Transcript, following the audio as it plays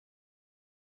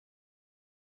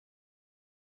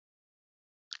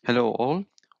Hello all,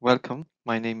 welcome.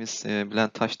 My name is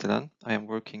Bulent Tasdelen. I am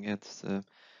working as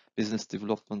Business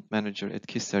Development Manager at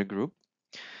Kistler Group.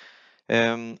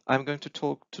 I'm going to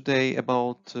talk today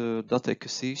about data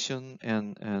acquisition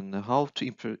and how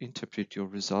to interpret your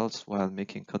results while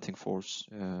making cutting force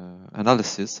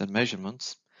analysis and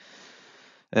measurements.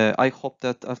 I hope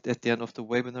that at the end of the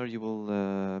webinar you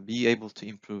will be able to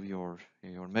improve your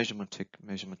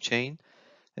measurement chain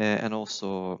and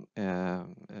also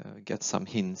get some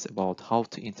hints about how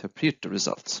to interpret the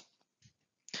results.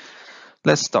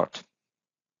 Let's start.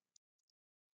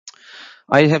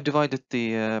 I have divided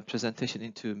the presentation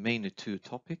into mainly two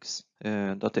topics.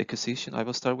 Data acquisition, I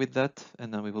will start with that,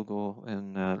 and then we will go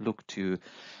and look to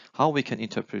how we can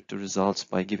interpret the results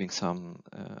by giving some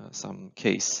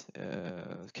cases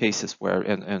where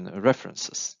and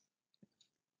references.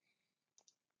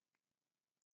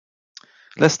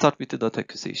 Let's start with the data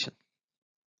acquisition.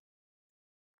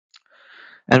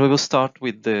 And we will start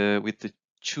with the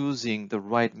choosing the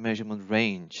right measurement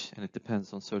range, and it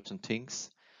depends on certain things.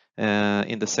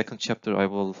 In the second chapter, I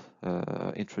will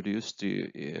introduce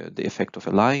the effect of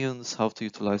alliance, how to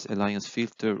utilize alliance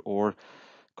filter or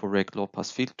correct low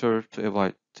pass filter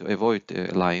to avoid the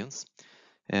alliance,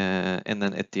 and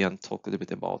then at the end talk a little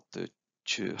bit about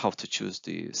how to choose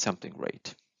the sampling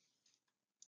rate.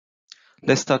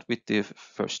 Let's start with the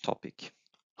first topic.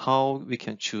 How we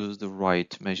can choose the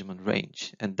right measurement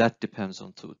range, and that depends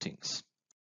on two things.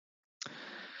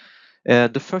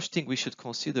 The first thing we should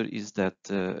consider is that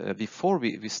before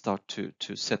we start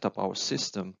to set up our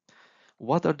system,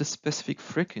 what are the specific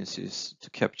frequencies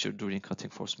to capture during cutting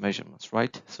force measurements,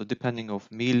 right? So depending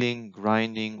of milling,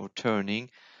 grinding, or turning,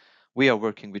 we are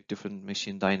working with different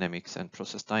machine dynamics and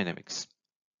process dynamics.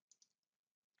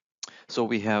 So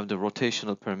we have the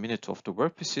rotational per minute of the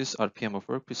workpieces, RPM of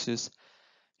workpieces.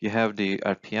 You have the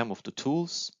RPM of the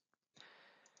tools.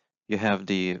 You have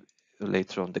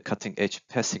later on the cutting edge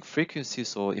passing frequency.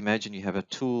 So imagine you have a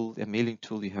milling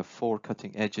tool, you have 4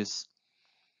 cutting edges.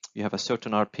 You have a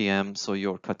certain RPM, so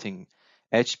your cutting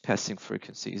edge passing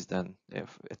frequency is then,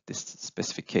 at this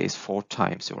specific case, 4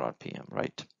 times your RPM,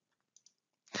 right?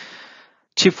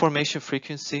 Chip formation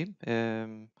frequency,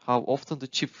 how often the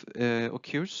chip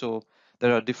occurs. So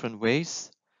there are different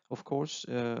ways, of course,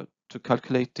 to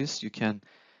calculate this. You can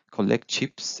collect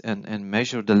chips and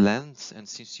measure the length, and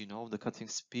since you know the cutting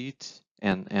speed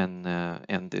and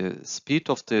the speed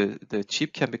of the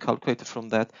chip can be calculated from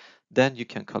that, then you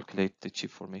can calculate the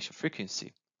chip formation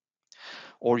frequency.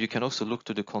 Or you can also look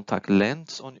to the contact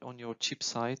length on your chip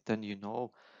side, then you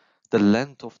know the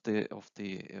length of the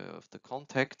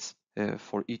contact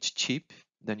for each chip,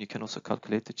 then you can also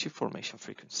calculate the chip formation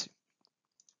frequency.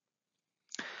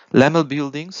 Lamel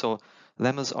building, so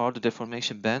lamels are the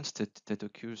deformation bands that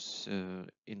occurs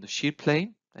in the shear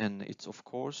plane, and it's of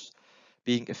course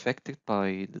being affected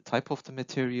by the type of the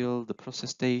material, the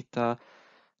process data,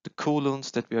 the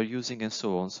coolants that we are using, and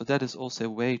so on. So that is also a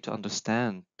way to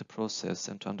understand the process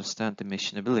and to understand the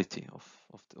machinability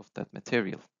of that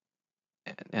material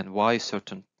and why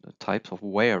certain types of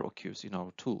wear occurs in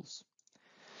our tools.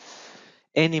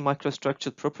 Any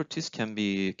microstructural properties can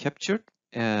be captured.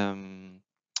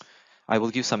 I will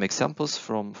give some examples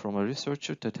from a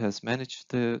researcher that has managed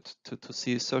to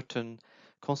see certain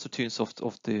constituents of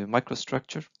the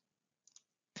microstructure.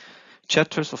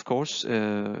 Chatters, of course,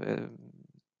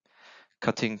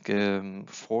 cutting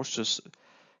forces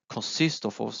consist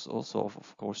of also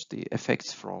of course the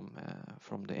effects from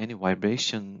any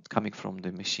vibration coming from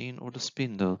the machine or the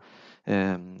spindle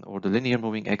or the linear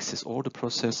moving axis or the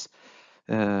process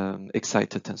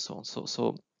excited and so on.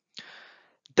 So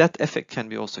that effect can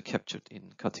be also captured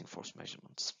in cutting force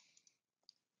measurements.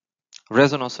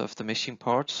 Resonance of the machine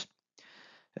parts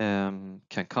can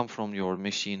come from your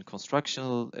machine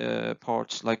constructional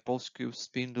parts like bolt screws,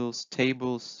 spindles,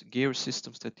 tables, gear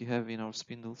systems that you have in our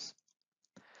spindles.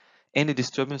 Any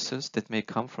disturbances that may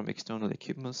come from external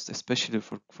equipments, especially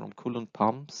from coolant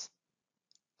pumps.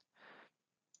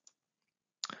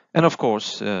 And of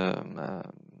course,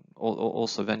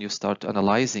 also when you start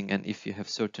analyzing and if you have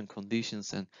certain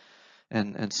conditions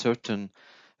and certain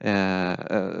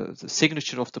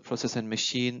signature of the process and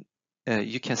machine,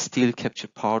 you can still capture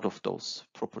part of those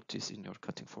properties in your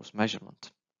cutting force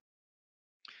measurement.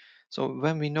 So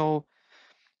when we know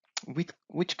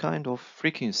which kind of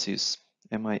frequencies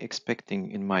am I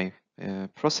expecting in my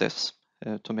process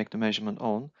to make the measurement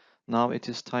on, now it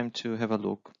is time to have a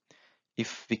look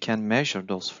if we can measure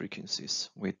those frequencies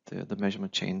with the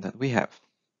measurement chain that we have.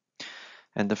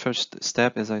 And the first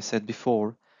step, as I said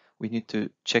before, we need to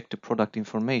check the product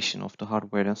information of the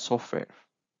hardware and software.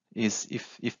 is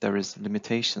if there is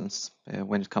limitations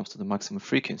when it comes to the maximum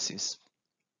frequencies.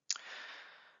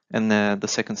 And the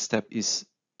second step is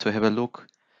to have a look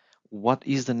what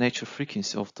is the natural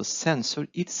frequency of the sensor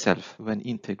itself when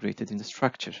integrated in the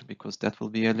structure, because that will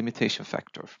be a limitation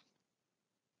factor.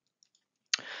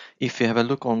 If you have a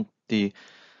look on the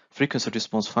frequency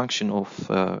response function of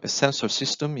a sensor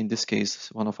system, in this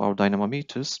case one of our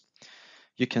dynamometers,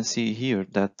 you can see here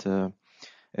that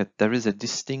there is a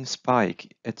distinct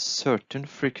spike at certain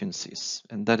frequencies,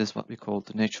 and that is what we call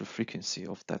the natural frequency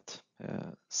of that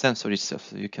sensor itself.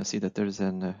 So you can see that there is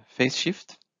a phase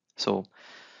shift. So,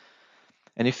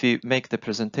 and if we make the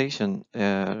presentation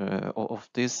of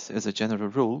this as a general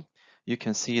rule, you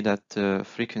can see that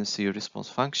frequency response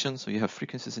function. So you have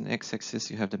frequencies in x-axis,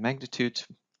 you have the magnitude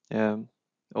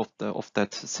of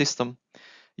that system.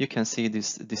 You can see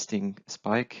this distinct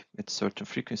spike at certain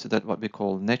frequency, that what we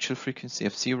call natural frequency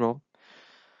f0.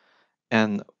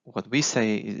 And what we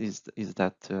say is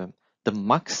that the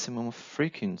maximum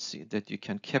frequency that you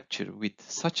can capture with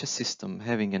such a system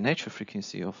having a natural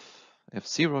frequency of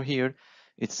f0 here,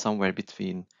 it's somewhere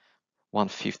between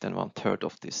 1/5 and 1/3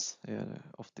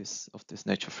 of this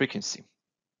natural frequency.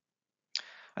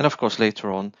 And of course,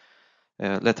 later on,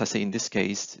 let us say in this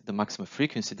case, the maximum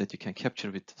frequency that you can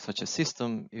capture with such a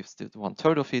system is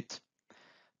 1/3 of it.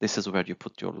 This is where you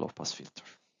put your low-pass filter.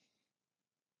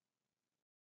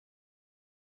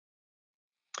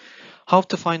 How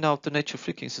to find out the natural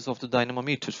frequencies of the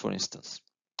dynamometers, for instance?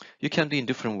 You can do in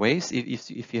different ways.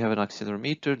 If you have an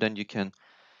accelerometer, then you can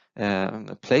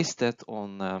place that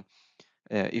on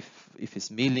if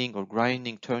it's milling or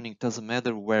grinding, turning, doesn't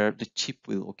matter where the chip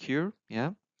will occur.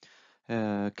 Yeah,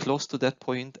 close to that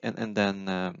point, and then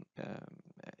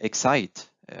excite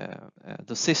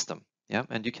the system. Yeah,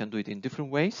 and you can do it in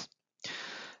different ways.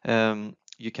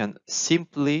 You can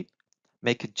simply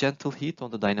make a gentle hit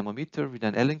on the dynamometer with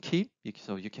an Allen key.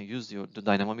 So you can use the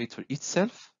dynamometer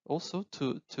itself also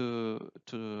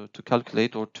to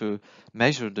calculate or to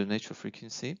measure the natural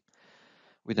frequency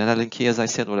with an Allen key, as I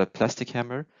said, or a plastic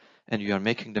hammer, and you are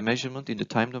making the measurement in the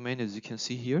time domain, as you can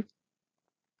see here.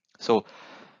 So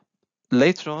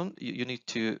later on, you need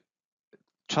to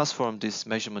transform this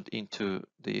measurement into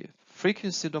the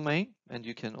frequency domain, and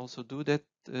you can also do that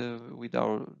with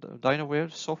our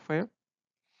DynaWare software.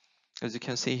 As you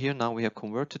can see here, now we have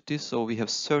converted this, so we have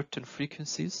certain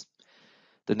frequencies,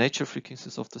 the natural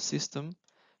frequencies of the system,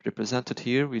 represented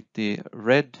here with the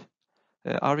red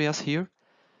areas here.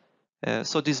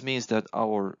 So this means that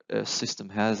our system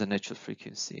has a natural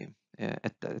frequency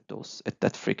at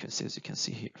that frequency, as you can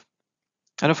see here.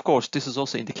 And of course, this is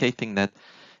also indicating that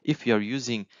if you are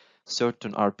using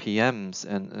certain RPMs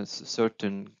and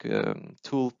certain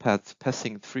tool path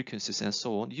passing frequencies and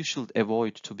so on, you should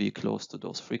avoid to be close to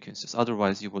those frequencies.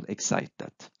 Otherwise, you will excite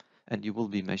that, and you will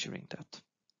be measuring that.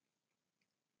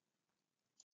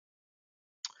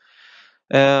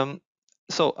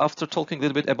 So after talking a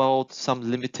little bit about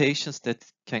some limitations that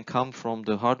can come from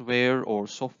the hardware or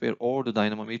software or the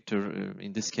dynamometer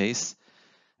in this case,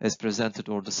 as presented,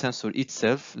 or the sensor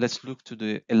itself, let's look to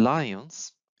the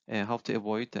alliance, how to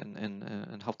avoid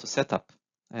and how to set up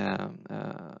at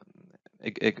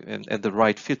the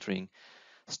right filtering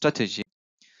strategy.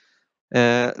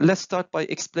 Let's start by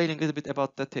explaining a little bit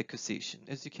about data acquisition.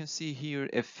 As you can see here,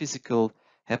 a physical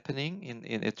happening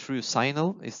in a true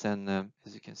signal is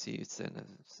as you can see, it's in a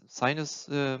sinus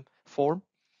form.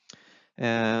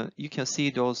 You can see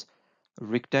those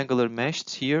rectangular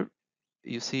meshes here,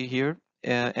 you see here,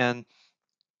 and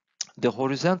the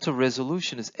horizontal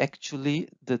resolution is actually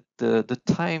the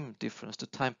time difference, the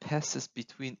time passes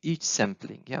between each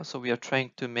sampling. Yeah, so we are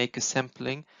trying to make a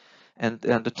sampling, and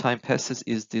the time passes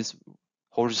is this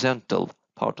horizontal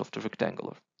part of the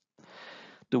rectangular.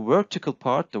 The vertical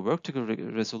part, the vertical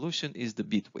resolution, is the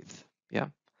bit width.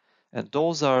 Yeah, and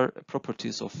those are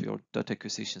properties of your data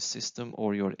acquisition system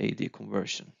or your AD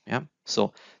conversion. Yeah,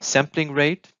 so sampling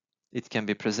rate, it can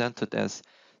be presented as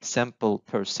sample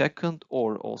per second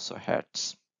or also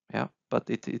hertz. Yeah, but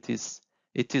it is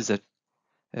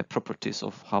a properties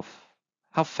of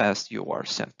how fast you are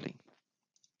sampling.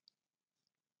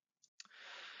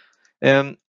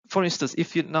 For instance,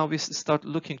 if you now we start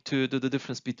looking to the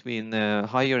difference between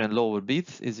higher and lower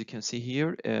bits, as you can see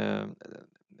here,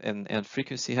 and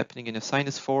frequency happening in a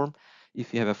sinus form.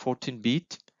 If you have a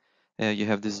 14-bit, you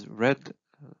have this red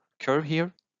curve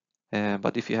here.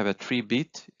 But if you have a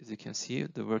 3-bit, as you can see,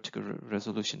 the vertical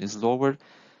resolution is lower.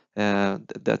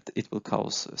 That it will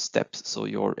cause steps, so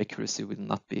your accuracy will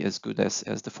not be as good as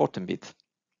the 14-bit.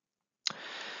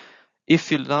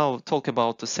 If you now talk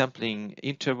about the sampling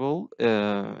interval,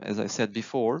 as I said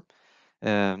before,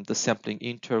 The sampling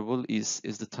interval is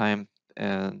the time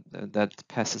that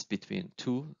passes between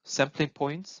two sampling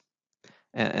points,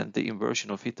 and the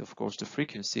inversion of it, of course, the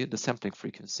frequency, the sampling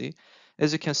frequency.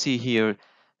 As you can see here,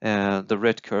 the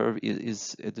red curve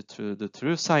is the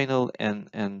true signal,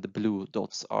 and the blue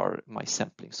dots are my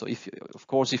sampling. So if you, of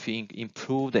course, if you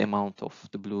improve the amount of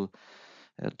the blue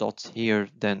dots here,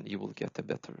 then you will get a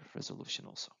better resolution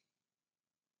also.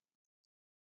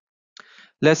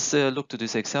 Let's look to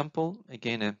this example.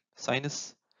 Again, a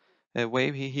sinus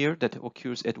wave here that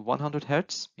occurs at 100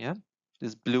 Hertz. Yeah,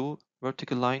 this blue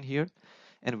vertical line here.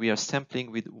 And we are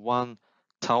sampling with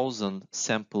 1000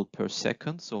 sample per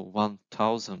second. So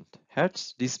 1000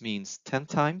 Hertz. This means 10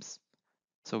 times.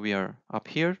 So we are up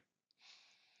here.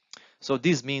 So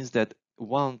this means that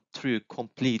one true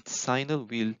complete signal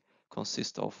will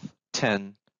consist of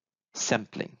 10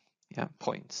 sampling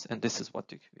points. And this is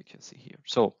what we can see here.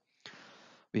 So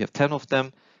we have 10 of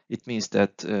them. It means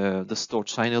that the stored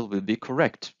signal will be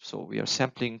correct. So we are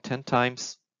sampling 10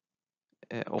 times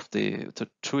of the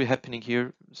true happening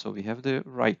here. So we have the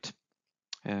right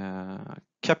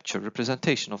capture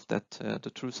representation of that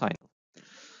the true signal.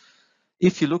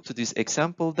 If you look to this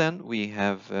example, then we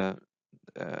have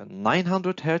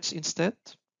 900 Hertz instead.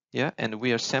 Yeah, and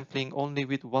we are sampling only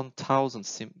with 1000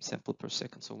 sample per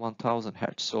second, so 1000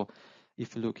 Hertz. So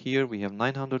if you look here, we have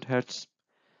 900 Hertz,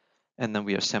 and then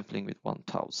we are sampling with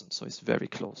 1000. So it's very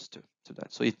close to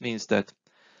that. So it means that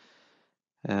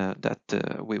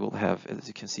we will have, as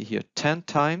you can see here, 10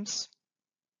 times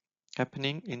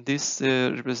happening in this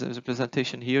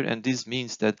representation here, and this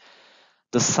means that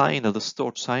the signal, the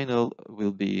stored signal,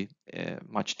 will be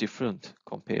much different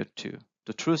compared to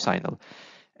the true signal.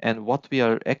 And what we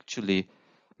are actually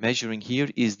measuring here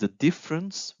is the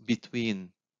difference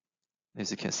between, as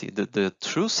you can see, the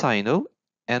true signal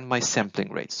and my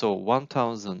sampling rate. So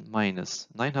 1000 minus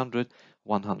 900,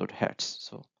 100 Hertz.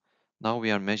 So now we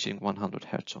are measuring 100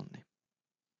 Hertz only.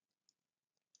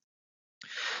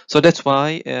 So that's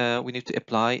why we need to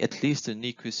apply at least the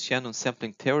Nyquist-Shannon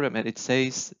sampling theorem, and it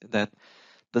says that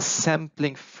the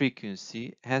sampling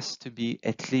frequency has to be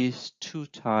at least 2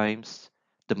 times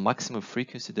the maximum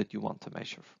frequency that you want to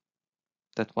measure.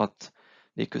 That's what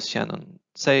Nyquist-Shannon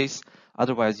says.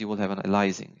 Otherwise, you will have an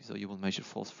aliasing, so you will measure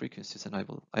false frequencies, and I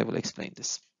will explain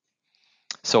this.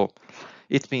 So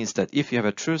it means that if you have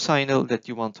a true signal that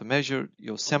you want to measure,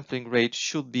 your sampling rate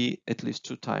should be at least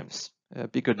 2 times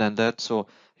bigger than that. So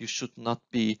you should not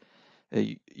be,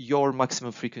 your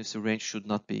maximum frequency range should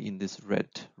not be in this red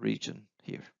region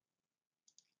here.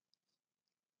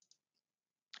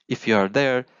 If you are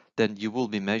there, then you will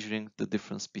be measuring the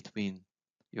difference between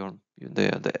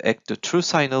the true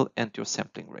signal and your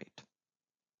sampling rate,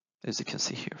 as you can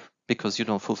see here, because you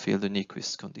don't fulfill the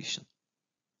Nyquist condition.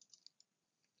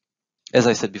 As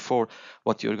I said before,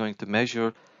 what you're going to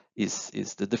measure is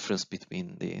the difference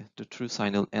between the true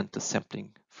signal and the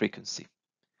sampling frequency,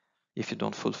 if you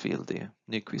don't fulfill the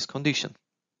Nyquist condition.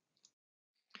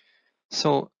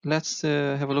 So let's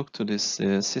have a look to this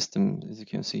system, as you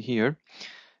can see here.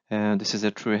 This is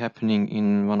a true happening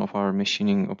in one of our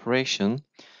machining operation.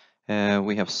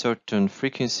 We have certain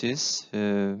frequencies,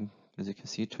 as you can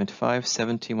see, 25,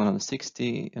 70,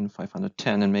 160, and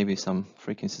 510, and maybe some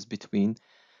frequencies between.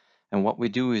 And what we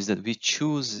do is that we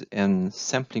choose a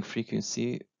sampling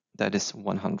frequency that is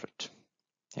 100.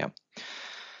 Yeah.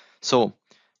 So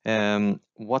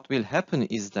what will happen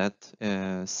is that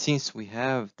since we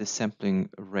have the sampling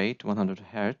rate 100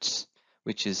 Hertz,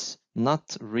 which is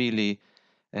not really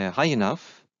high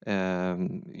enough,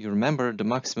 you remember the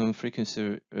maximum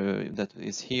frequency that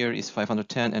is here is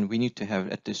 510, and we need to have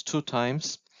at least 2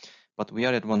 times, but we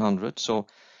are at 100. So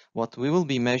what we will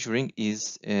be measuring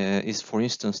is for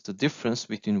instance, the difference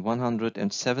between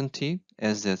 170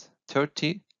 as a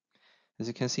 30, as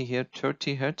you can see here,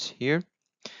 30 Hertz here.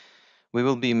 We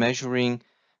will be measuring,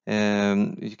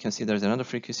 you can see there's another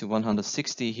frequency,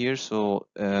 160 here. So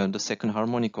the second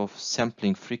harmonic of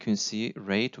sampling frequency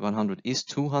rate 100 is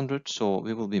 200. So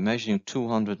we will be measuring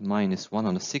 200 minus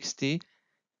 160,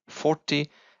 40,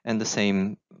 and the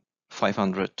same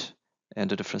 500, and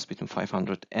the difference between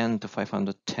 500 and the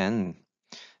 510,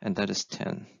 and that is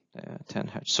 10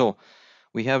 Hertz. So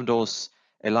we have those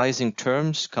aliasing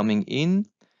terms coming in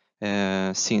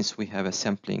since we have a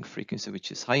sampling frequency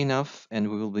which is high enough,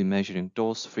 and we will be measuring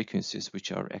those frequencies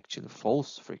which are actually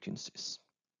false frequencies.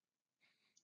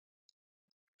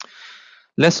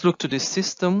 Let's look to this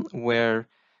system where,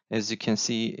 as you can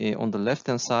see on the left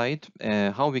hand side,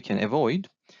 how we can avoid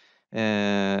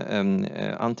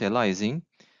anti-aliasing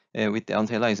with the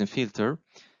anti-aliasing filter.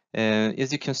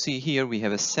 As you can see here, we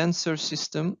have a sensor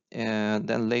system, and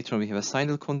then later on we have a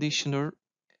signal conditioner,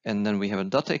 and then we have a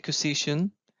data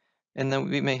acquisition, and then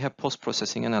we may have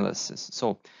post-processing analysis.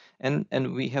 So,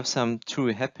 and we have some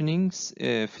true happenings,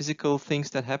 physical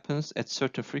things that happens at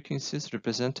certain frequencies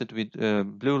represented with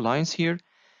blue lines here,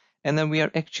 and then we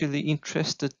are actually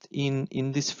interested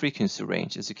in this frequency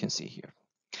range, as you can see here.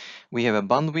 We have a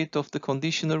bandwidth of the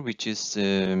conditioner, which is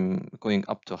going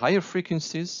up to higher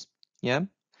frequencies. Yeah.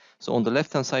 So on the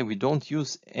left-hand side, we don't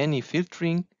use any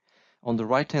filtering. On the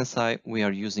right-hand side, we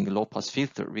are using a low-pass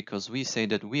filter because we say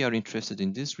that we are interested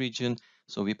in this region.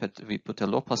 So we put a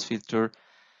low-pass filter,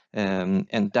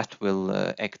 and that will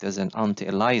act as an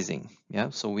anti-aliasing. Yeah.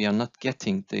 So we are not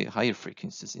getting the higher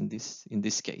frequencies in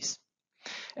this case.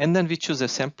 And then we choose a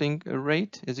sampling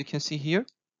rate, as you can see here.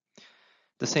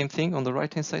 The same thing on the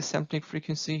right-hand side, sampling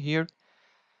frequency here.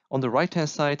 On the right-hand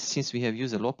side, since we have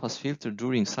used a low-pass filter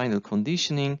during signal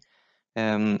conditioning,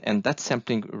 and that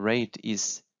sampling rate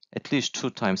is at least 2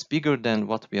 times bigger than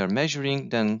what we are measuring,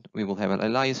 then we will have an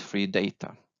alias-free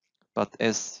data. But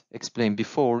as explained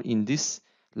before, in this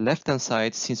left-hand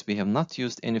side, since we have not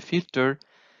used any filter,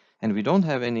 and we don't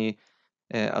have any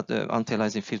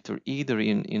anti-aliasing filter either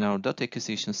in our data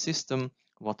acquisition system,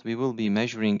 what we will be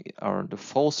measuring are the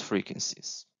false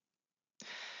frequencies.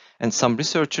 And some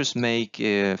researchers make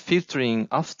filtering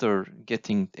after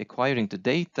acquiring the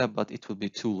data, but it will be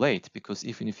too late because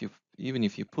even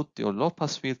if you put your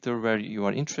low-pass filter where you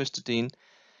are interested in,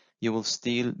 you will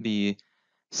still be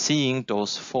seeing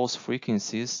those false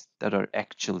frequencies that are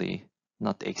actually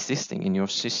not existing in your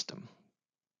system.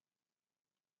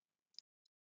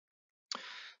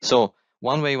 So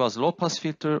one way was low-pass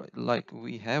filter, like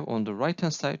we have on the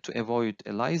right-hand side, to avoid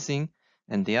aliasing,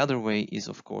 and the other way is,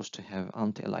 of course, to have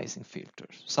anti-aliasing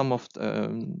filters. Some of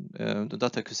the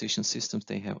data acquisition systems,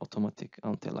 they have automatic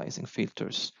anti-aliasing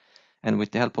filters, and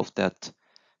with the help of that,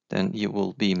 then you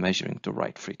will be measuring the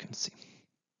right frequency.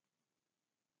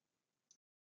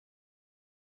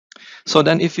 So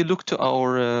then if you look to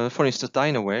our, for instance,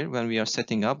 DynaWare, when we are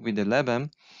setting up with the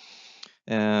LabM,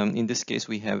 in this case,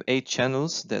 we have 8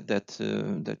 channels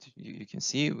that you can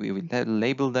see. We will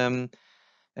label them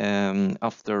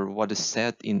after what is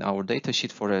set in our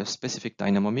datasheet for a specific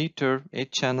dynamometer,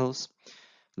 8 channels.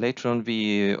 Later on,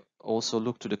 we also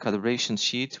look to the calibration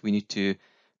sheet. We need to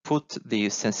put the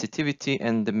sensitivity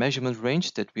and the measurement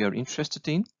range that we are interested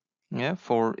in, yeah,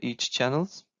 for each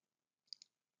channels.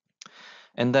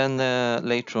 And then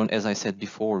later on, as I said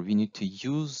before, we need to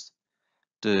use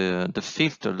the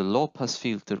filter, the low pass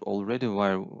filter, already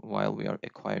while we are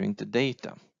acquiring the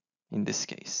data in this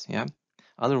case. Yeah,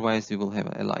 otherwise we will have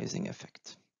an aliasing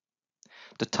effect.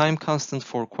 The time constant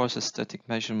for quasi-static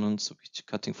measurements, which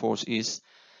cutting force is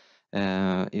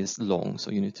long,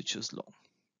 so you need to choose long.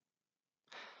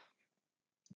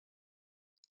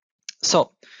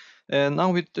 So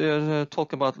now we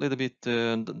talk about a little bit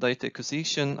data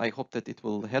acquisition. I hope that it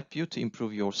will help you to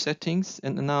improve your settings.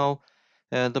 And now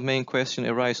the main question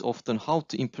arises often: how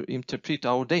to interpret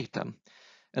our data.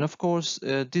 And of course,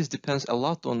 this depends a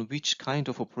lot on which kind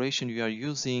of operation you are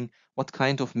using, what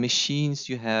kind of machines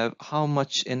you have, how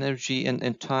much energy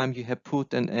and time you have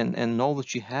put and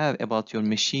knowledge you have about your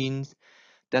machines.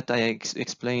 That I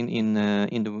explained in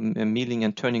the milling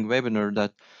and turning webinar,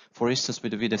 that, for instance,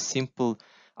 with a simple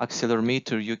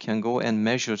accelerometer, you can go and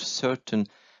measure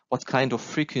what kind of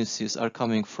frequencies are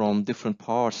coming from different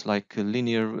parts, like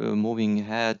linear moving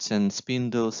heads and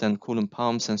spindles and coolant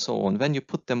pumps and so on. When you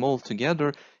put them all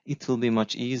together, it will be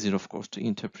much easier, of course, to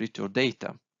interpret your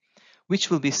data, which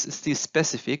will be still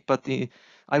specific, but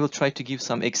I will try to give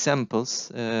some examples,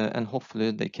 and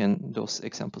hopefully those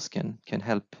examples can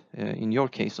help in your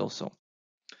case also.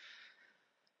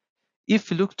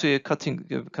 If you look to a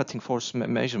cutting force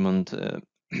measurement,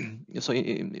 so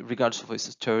regardless of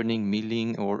it's turning,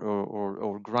 milling,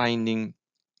 or grinding,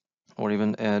 or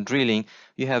even drilling,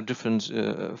 you have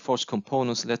different force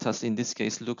components. Let us, in this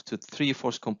case, look to 3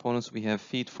 force components. We have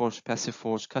feed force, passive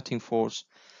force, cutting force.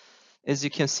 As you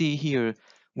can see here,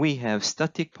 we have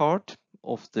static part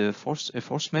of the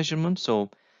force measurement. So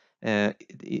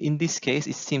in this case,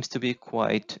 it seems to be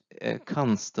quite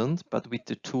constant, but with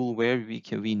the tool where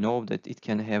we know that it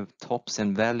can have tops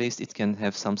and valleys, it can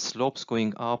have some slopes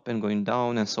going up and going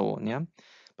down and so on. Yeah,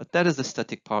 but that is the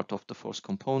static part of the force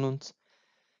component.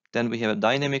 Then we have a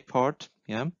dynamic part.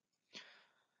 Yeah.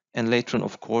 And later on,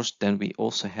 of course, then we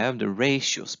also have the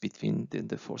ratios between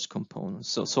the force components.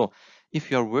 So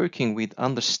if you are working with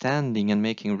understanding and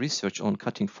making research on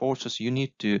cutting forces, you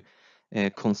need to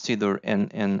consider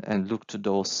and look to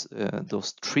those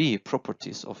 3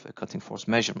 properties of a cutting force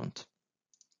measurement.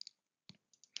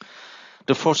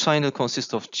 The force signal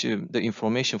consists of the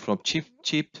information from chip,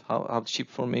 how chip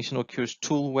formation occurs,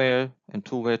 tool wear and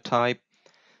tool wear type,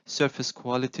 surface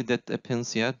quality that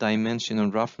depends, dimension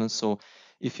and roughness. So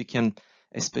if you can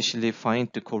especially find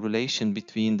the correlation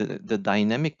between the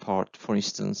dynamic part, for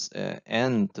instance,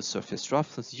 and the surface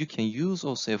roughness, you can use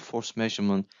also a force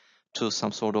measurement to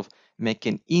some sort of make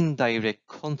an indirect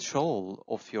control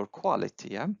of your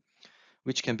quality,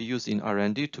 which can be used in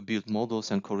R&D to build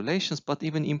models and correlations, but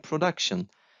even in production,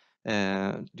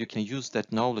 you can use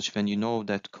that knowledge when you know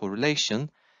that correlation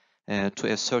to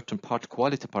a certain part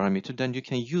quality parameter, then you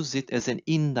can use it as an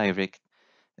indirect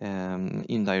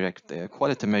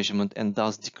quality measurement, and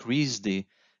thus decrease the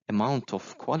amount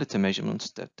of quality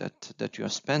measurements that you are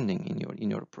spending in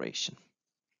your operation.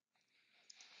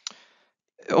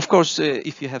 Of course,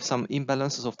 if you have some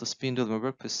imbalances of the spindle and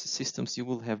workpiece systems, you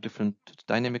will have different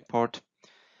dynamic part.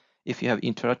 If you have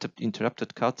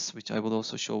interrupted cuts, which I will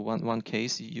also show one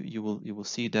case, you will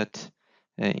see that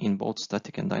in both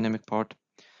static and dynamic part.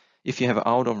 If you have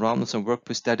out of roundness and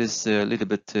workpiece, that is a little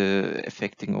bit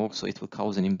affecting also. It will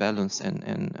cause an imbalance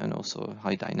and also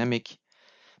high dynamic.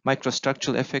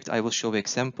 Microstructural effect, I will show an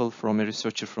example from a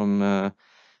researcher from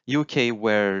UK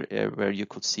where you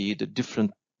could see the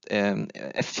different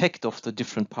effect of the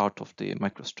different part of the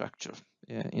microstructure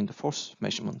in the force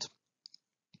measurement.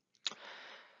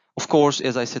 Of course,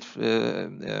 as I said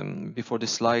before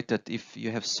this slide, that if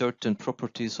you have certain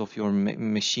properties of your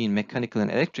machine, mechanical and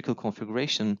electrical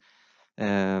configuration,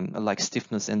 like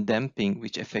stiffness and damping,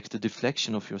 which affect the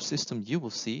deflection of your system, you will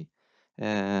see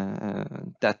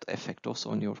that effect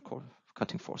also on your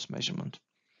cutting force measurement.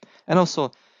 And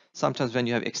also, sometimes when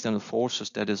you have external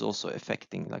forces, that is also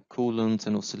affecting, like coolants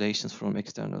and oscillations from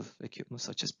external equipment,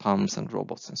 such as pumps and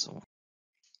robots and so on.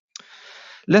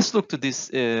 Let's look to this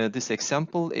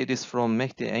example. It is from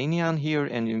Mehdi Aynian here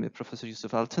and Professor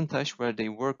Yusuf Altuntaş, where they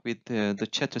work with the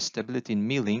chatter stability in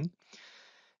milling.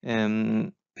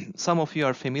 Some of you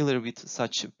are familiar with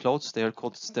such plots. They are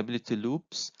called stability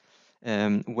loops,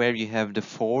 where you have the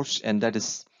force, and that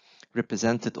is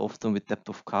represented often with depth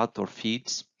of cut or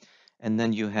feeds. And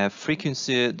then you have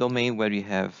frequency domain, where you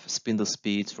have spindle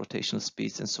speeds, rotational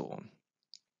speeds, and so on.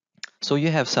 So you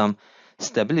have some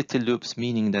stability loops,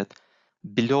 meaning that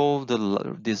below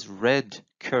this red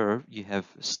curve, you have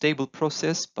stable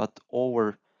process, but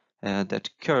over that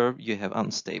curve, you have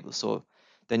unstable. So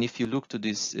then if you look to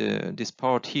this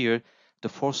part here, the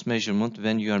force measurement,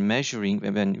 when you are measuring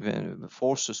when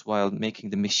forces while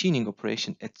making the machining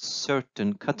operation at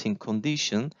certain cutting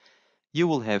condition, you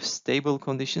will have stable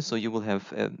conditions. So you will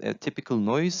have a typical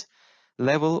noise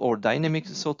level or dynamic,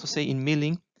 so to say, in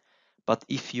milling. But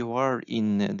if you are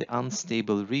in the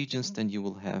unstable regions, then you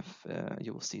will have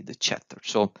you will see the chatter.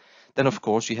 So then, of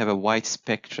course, you have a wide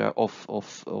spectra of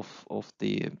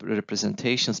the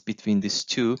representations between these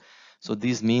two. So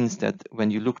this means that when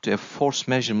you look to a force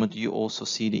measurement, you also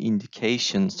see the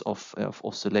indications of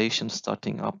oscillations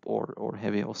starting up or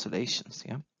heavy oscillations.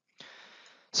 Yeah.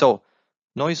 So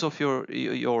noise of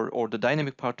your or the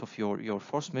dynamic part of your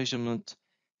force measurement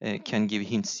can give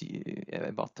hints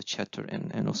about the chatter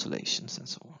and oscillations and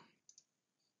so on.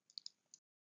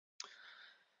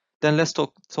 Then let's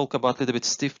talk about a little bit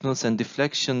stiffness and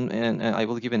deflection, and I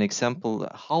will give an example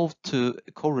how to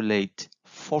correlate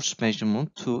force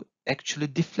measurement to actually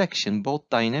deflection, both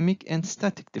dynamic and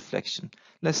static deflection.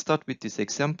 Let's start with this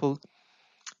example.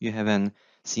 You have an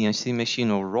CNC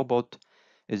machine or robot.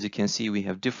 As you can see, we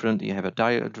have you have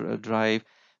a drive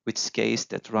with scales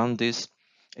that run this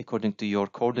according to your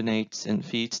coordinates and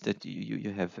feeds that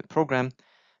you have a program.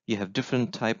 You have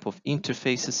different type of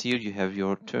interfaces here. You have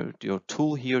your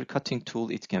tool here, cutting tool.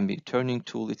 It can be turning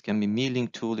tool. It can be milling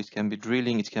tool. It can be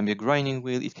drilling. It can be a grinding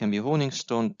wheel. It can be a honing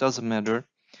stone. Doesn't matter.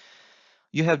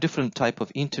 You have different type of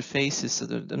interfaces,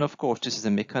 and of course, this is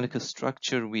a mechanical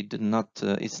structure. We did not.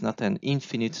 It's not an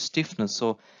infinite stiffness.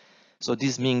 So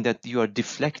this means that you are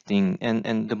deflecting,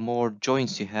 and the more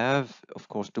joints you have, of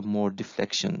course, the more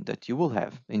deflection that you will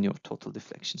have in your total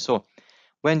deflection. So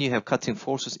when you have cutting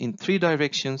forces in 3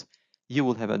 directions, you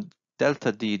will have a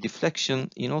delta D deflection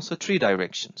in also 3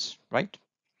 directions, right?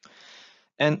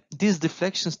 And these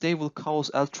deflections, they will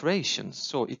cause alterations.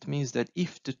 So it means that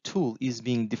if the tool is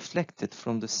being deflected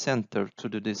from the center to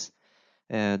this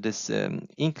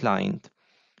inclined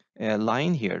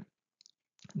line here,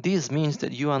 this means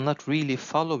that you are not really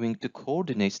following the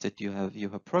coordinates that you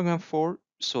have programmed for.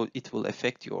 So it will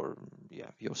affect your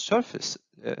surface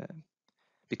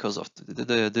because of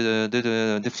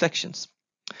the deflections.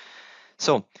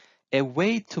 So a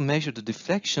way to measure the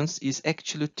deflections is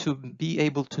actually to be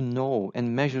able to know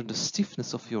and measure the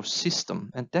stiffness of your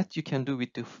system, and that you can do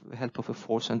with the help of a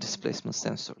force and displacement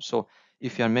sensor. So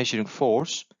if you are measuring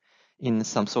force in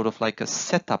some sort of like a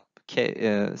setup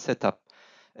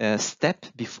step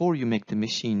before you make the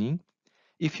machining,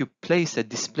 if you place a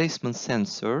displacement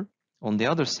sensor on the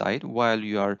other side while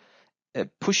you are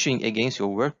pushing against your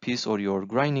workpiece or your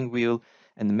grinding wheel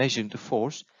and measuring the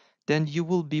force, then you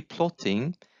will be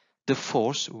plotting the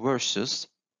force versus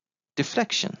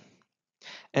deflection.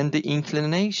 And the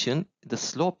inclination, the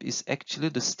slope, is actually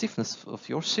the stiffness of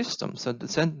your system. So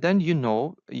then you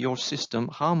know your system,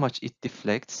 how much it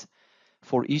deflects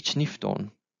for each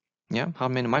Newton. Yeah, how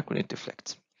many micron it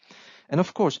deflects. And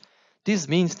of course, this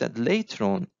means that later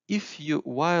on,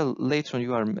 while later on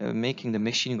you are making the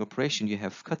machining operation, you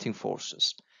have cutting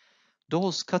forces.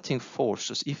 Those cutting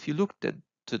forces, if you look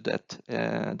to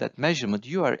that measurement,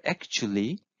 you are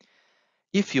actually,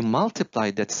 if you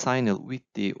multiply that signal with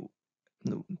the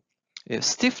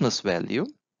stiffness value,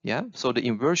 yeah, so the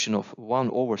inversion of 1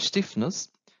 over stiffness,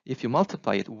 if you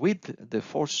multiply it with the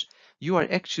force, you are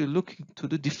actually looking to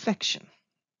the deflection.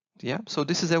 Yeah, so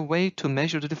this is a way to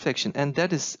measure the deflection, and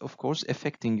that is of course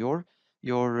affecting your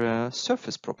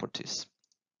surface properties.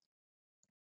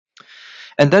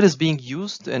 And that is being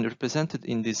used and represented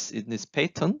in this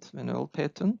patent, an old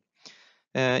patent.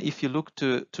 If you look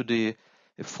to the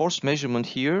force measurement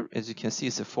here, as you can see,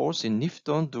 it's a force in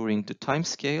Newton during the time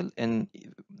scale, and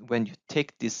when you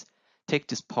take this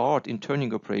part in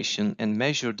turning operation and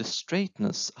measure the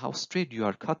straightness, how straight you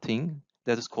are cutting,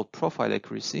 that is called profile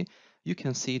accuracy, you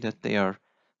can see that they are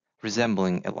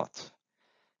resembling a lot.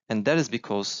 And that is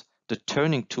because the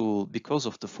turning tool, because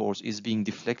of the force, is being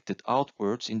deflected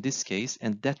outwards in this case,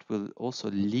 and that will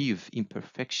also leave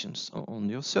imperfections on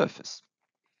your surface.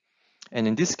 And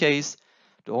in this case,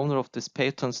 the owner of this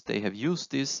patents, they have used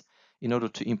this in order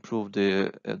to improve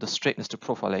the straightness, the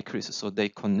profile accuracy. So they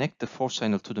connect the force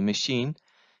signal to the machine.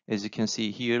 As you can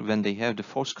see here, when they have the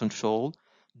force control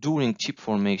during chip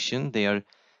formation, they are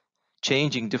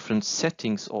changing different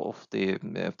settings of the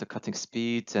cutting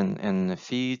speeds and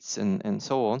feeds and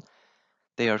so on.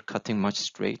 They are cutting much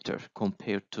straighter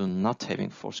compared to not having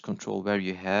force control, where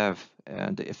you have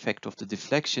the effect of the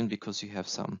deflection because you have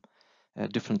some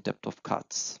different depth of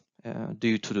cuts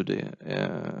due to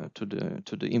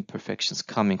the imperfections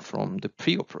coming from the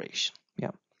pre-operation.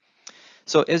 Yeah.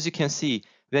 So as you can see,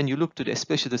 when you look to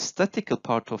especially the statical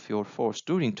part of your force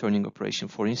during turning operation,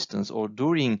 for instance, or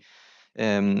during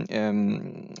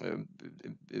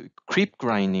creep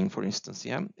grinding, for instance,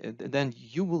 yeah, then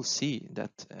you will see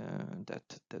that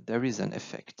there is an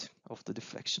effect of the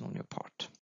deflection on your part.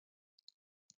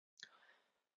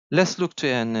 Let's look to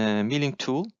a milling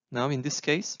tool now. In this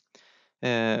case,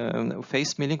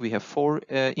 face milling, we have 4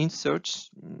 inserts,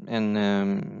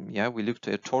 and yeah, we look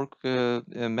to a torque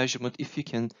measurement. If you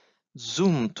can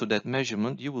zoom to that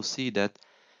measurement, you will see that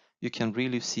you can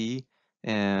really see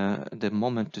the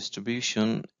moment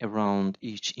distribution around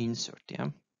each insert. Yeah,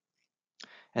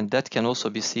 and that can also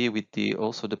be seen with the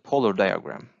polar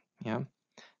diagram. Yeah,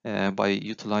 by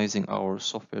utilizing our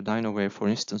software DynoWare, for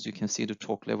instance, you can see the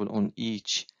torque level on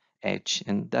each edge,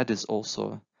 and that is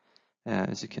also,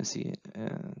 as you can see,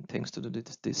 thanks to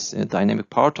this dynamic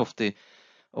part of the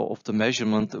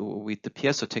measurement with the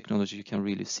piezo technology, you can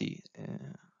really see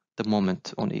the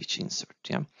moment on each insert.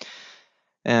 Yeah.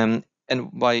 And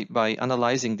by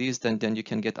analyzing these, then you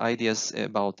can get ideas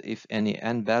about if any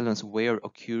unbalance wear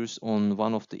occurs on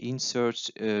one of the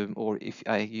inserts, or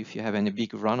if you have any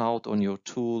big run out on your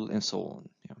tool, and so on.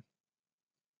 Yeah.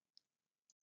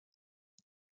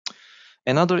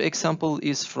 Another example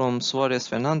is from Suarez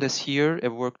Fernandez here, a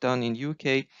work done in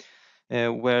UK,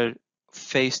 where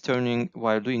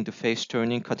while doing the face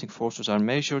turning, cutting forces are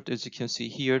measured, as you can see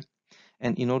here,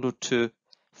 and in order to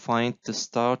find the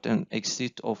start and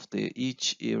exit of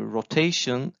each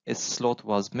rotation, a slot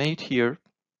was made here.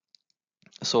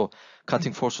 So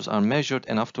cutting forces are measured,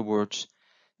 and afterwards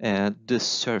the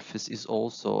surface is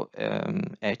also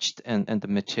etched, and the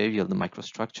material, the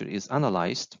microstructure, is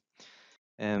analyzed.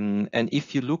 And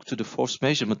if you look to the force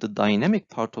measurement, the dynamic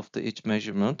part of the each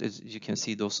measurement is, you can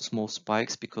see those small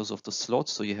spikes because of the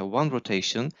slots. So you have one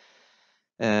rotation.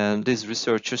 These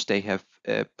researchers, they have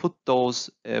put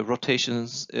those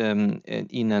rotations in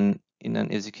an,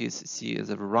 as you can see,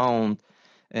 as a round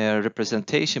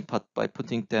representation, but by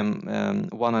putting them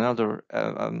one another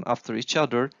after each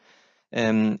other,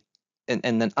 and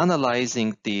then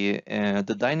analyzing the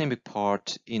dynamic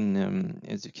part in,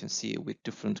 as you can see, with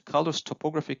different colors,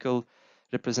 topographical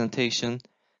representation,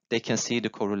 they can see the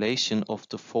correlation of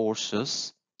the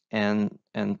forces and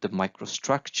the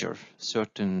microstructure,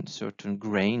 certain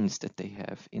grains that they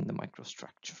have in the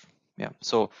microstructure. Yeah,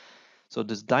 so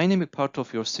this dynamic part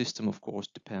of your system, of course,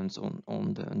 depends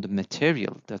on the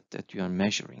material that you are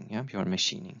measuring, yeah, you are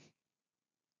machining.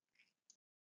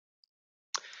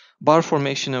 Bar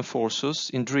formation and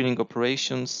forces in drilling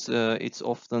operations, it's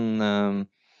often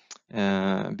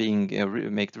being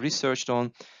researched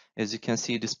on. As you can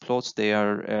see, these plots, they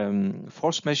are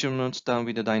force measurements done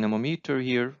with a dynamometer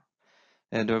here,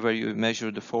 and where you measure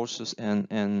the forces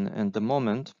and the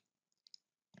moment.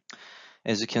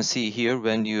 As you can see here,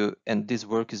 and this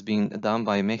work is being done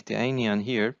by Mehdi Aynian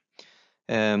here,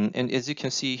 and as you can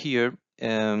see here,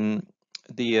 when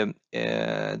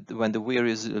the wear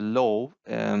is low,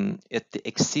 at the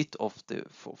exit of the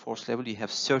force level, you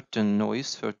have certain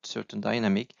noise, certain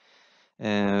dynamic.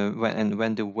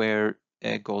 When the wear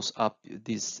goes up,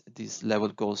 this level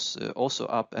goes also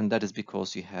up, and that is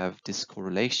because you have this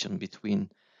correlation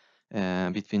between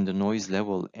the noise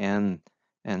level and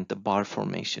the bar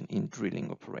formation in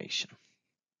drilling operation.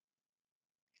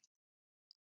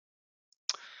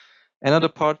 Another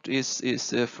part is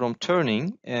from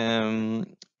turning,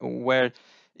 where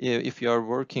if you are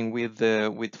working with,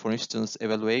 for instance,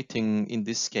 evaluating, in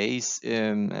this case,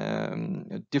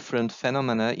 different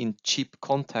phenomena in chip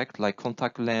contact, like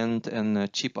contact length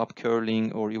and chip up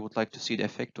curling, or you would like to see the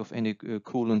effect of any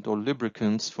coolant or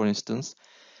lubricants, for instance.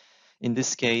 In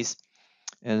this case,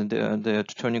 and the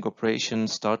turning operation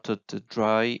started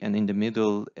dry, and in the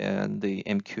middle, the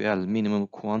MQL, minimum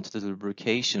quantity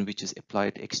lubrication, which is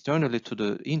applied externally to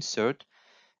the insert,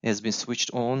 has been switched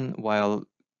on while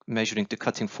measuring the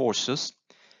cutting forces.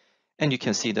 And you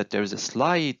can see that there is a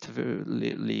slight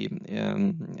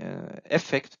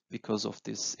effect because of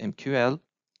this MQL.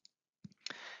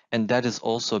 And that is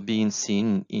also being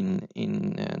seen in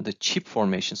the chip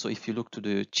formation. So if you look to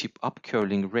the chip up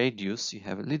curling radius, you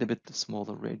have a little bit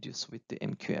smaller radius with the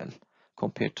MQL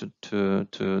compared to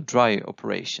dry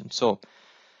operation. So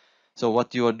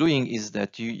what you are doing is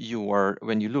that you are,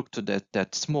 when you look to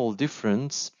that small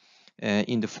difference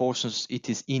in the forces, it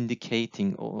is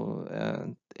indicating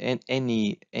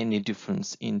any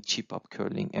difference in chip up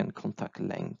curling and contact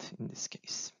length in this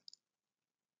case.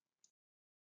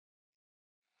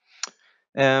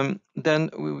 Then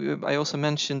I also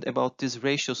mentioned about these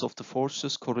ratios of the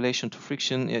forces, correlation to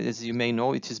friction. As you may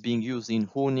know, it is being used in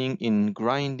honing, in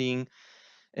grinding,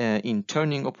 in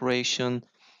turning operation,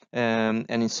 and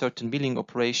in certain milling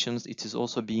operations. It is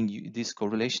also this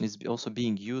correlation is also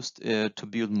being used to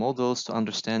build models, to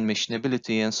understand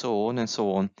machinability, and so on and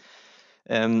so on.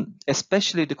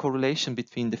 Especially the correlation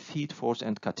between the feed force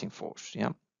and cutting force.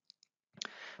 Yeah.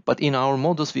 But in our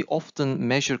models, we often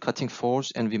measure cutting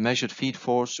force and we measure feed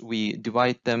force. We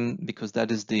divide them because that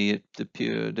is the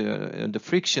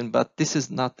friction, but this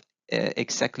is not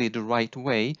exactly the right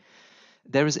way.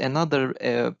 There is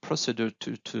another procedure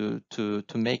to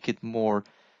make it more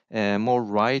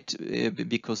right,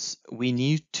 because we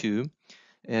need to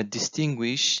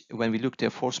distinguish, when we look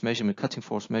at force measurement, cutting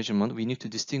force measurement, we need to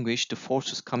distinguish the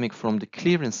forces coming from the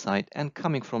clearance side and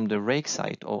coming from the rake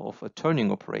side of a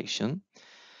turning operation.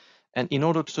 And in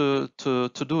order to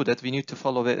do that, we need to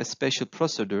follow a special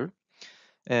procedure.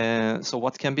 So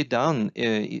what can be done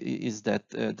is that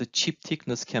the chip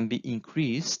thickness can be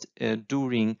increased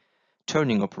during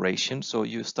turning operation. So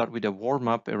you start with a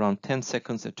warm-up around 10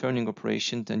 seconds at turning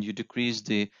operation, then you decrease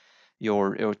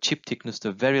your chip thickness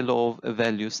to very low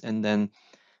values, and then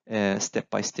step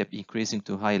by step increasing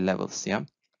to high levels. Yeah.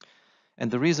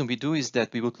 And the reason we do is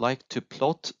that we would like to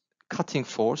plot cutting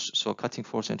force, so cutting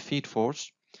force and feed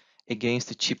force, against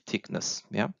the chip thickness.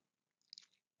 Yeah.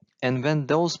 And when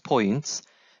those points,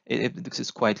 this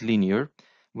is quite linear,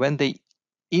 when they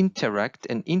interact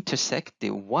and intersect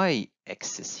the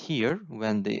y-axis here,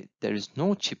 when there is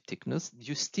no chip thickness,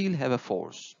 you still have a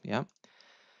force. Yeah.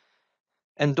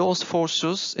 And those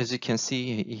forces, as you can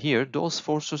see here, those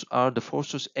forces are the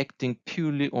forces acting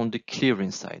purely on the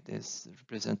clearance side, as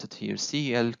represented here,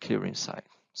 CL clearance side.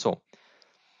 So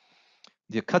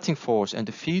the cutting force and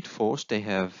the feed force, they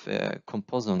have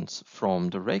components from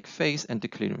the rake phase and the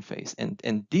clearing phase.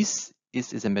 And this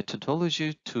is a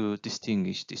methodology to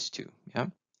distinguish these two. Yeah.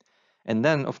 And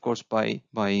then, of course, by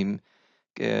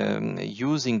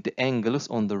using the angles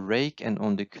on the rake and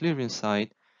on the clearing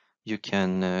side, you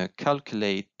can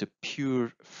calculate the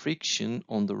pure friction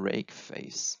on the rake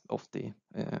phase of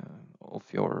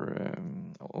your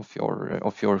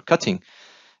cutting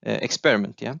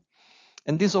experiment. Yeah.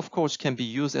 And this, of course, can be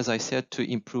used, as I said, to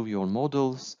improve your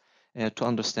models, to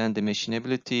understand the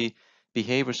machinability,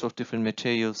 behaviors of different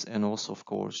materials, and also, of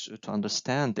course, to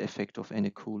understand the effect of any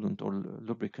coolant or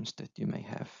lubricants that you may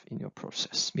have in your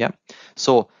process. Yeah.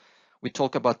 So we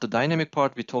talk about the dynamic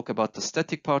part, we talk about the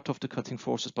static part of the cutting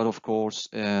forces, but of course,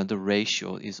 the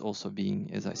ratio is also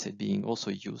being, as I said, being also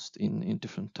used in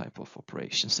different type of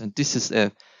operations. And this is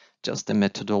just a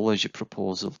methodology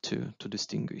proposal to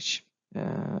distinguish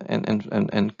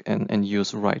and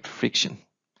use right friction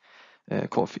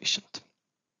coefficient.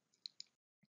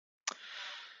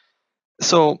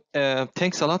 So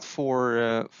thanks a lot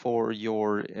for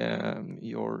your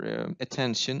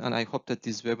attention, and I hope that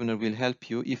this webinar will help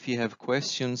you. If you have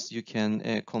questions, you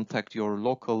can contact your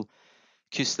local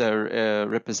Kistler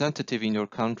representative in your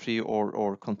country,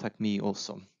 or contact me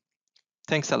also.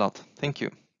 Thanks a lot. Thank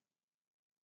you.